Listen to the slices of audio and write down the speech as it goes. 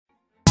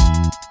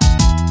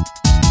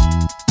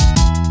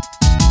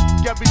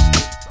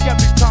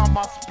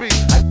I speak,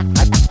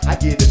 I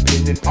get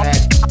opinion pack.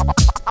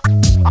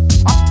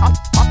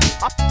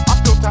 I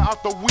filter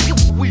out the weak.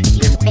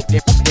 Get right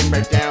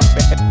down,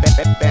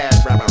 bad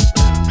rhyme.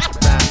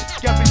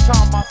 Every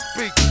time I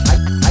speak,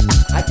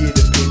 I get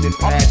opinion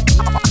pack.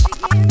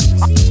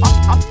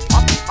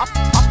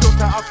 I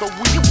filter out the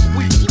weak.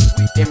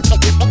 Get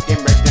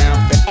right down,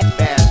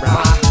 bad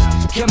rhyme.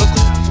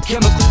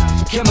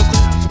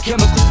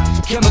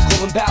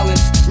 Chemical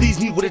imbalance leaves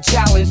me with a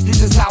challenge.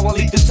 This is how I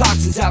leave the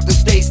toxins out to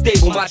stay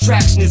stable. My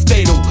traction is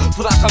fatal.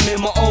 Feel like I'm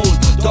in my own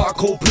dark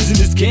hole.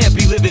 Prisoners can't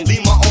be living.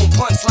 Leave my own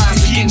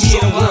punchlines to get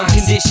me in a one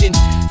condition.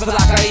 Feel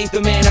like I ain't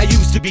the man I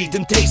used to be.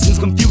 Temptations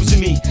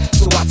confusing me,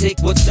 so I take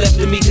what's left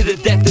of me to the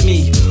death of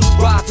me.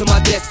 Ride to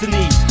my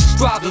destiny.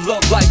 Strive to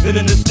love life and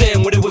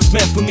understand what it was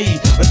meant for me.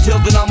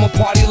 Until then I'ma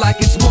party like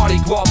it's Mardi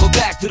Gras, but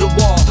back to the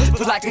wall.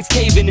 Feel like it's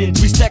caving in.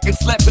 3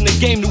 seconds left in the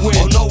game to win.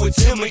 Oh no,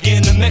 it's him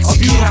again, the Mexican. A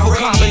beautiful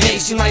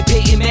combination like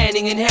Peyton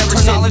Manning and Harrison.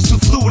 Turn knowledge to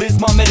fluid is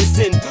my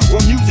medicine, or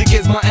music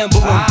is my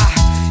emblem.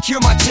 Hear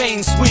my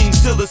chain swing,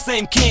 still the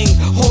same king,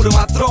 holding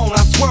my throne.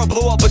 I swear I'll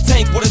blow up a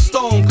tank with a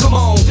stone. Come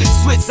on,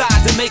 switch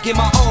sides and make it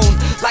my own,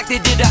 like they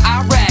did to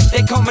Iraq.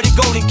 They call me the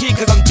golden kid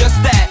cause I'm just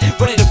that,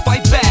 ready to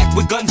fight back.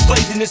 With guns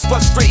blazing, it's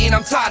frustrating,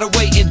 I'm tired of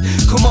waiting.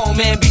 Come on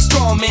man, be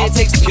strong man, it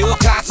takes pure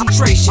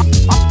concentration.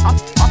 I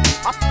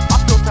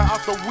filter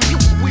out the weak.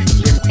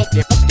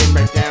 Get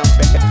right down,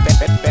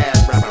 bad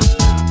rhyme.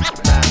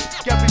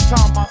 Every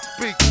time I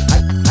speak,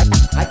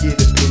 I get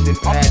opinion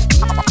pack.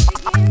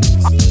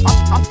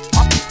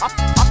 I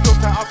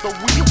filter out the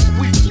weak.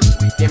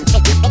 Get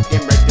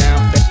right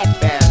down,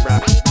 bad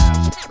rhyme.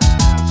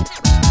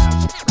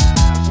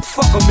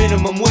 Fuck a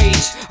minimum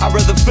wage, I'd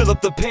rather fill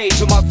up the page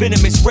with my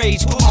venomous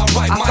rage. Pull my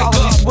right mic up,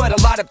 I sweat a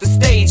lot at the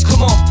stage.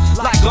 Come on,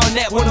 like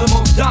Garnett, one of the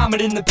most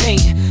dominant in the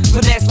paint.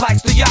 Finesse like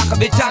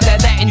Stojakovic, I'm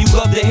that Latin you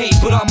love to hate,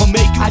 but I'ma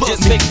make you love me. I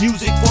just make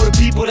music for the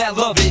people that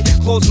love it.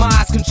 Close my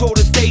eyes, control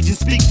the stage and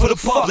speak for the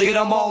public. And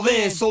I'm all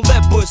in, so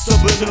let Bush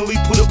subliminally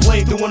put a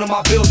plane through one of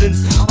my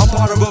buildings. I'm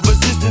part of a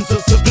resistance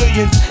of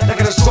civilians that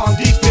got a strong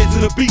defense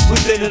and a beat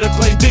within it to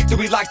claim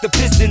victory like the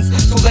Pistons.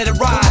 So let it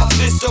ride, I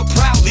fist up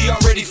proudly,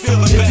 already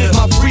feeling better. This is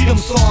my freedom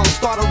song,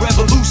 start a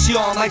revolution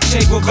like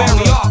Che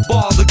Guevara.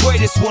 Akbar, the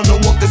greatest one, no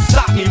one can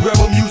stop me.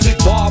 Rebel music,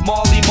 Bob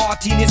Marley,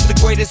 Martinez, the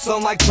greatest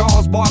son like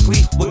Charles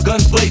Barkley. With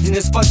guns blazing,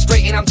 it's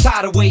frustrating, I'm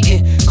tired of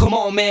waiting. Come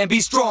on man,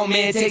 be strong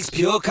man, it takes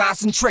pure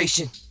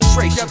concentration.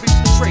 Every time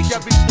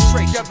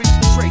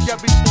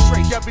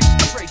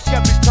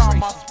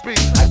I speak,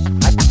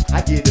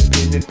 I get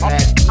opinion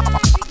pack.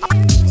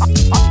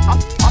 I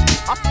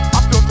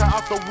filter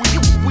out the weak.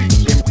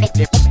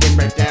 Get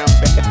right down,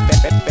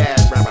 bad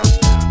rhyme.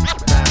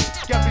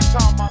 Every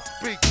time I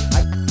speak, I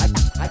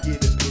get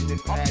opinion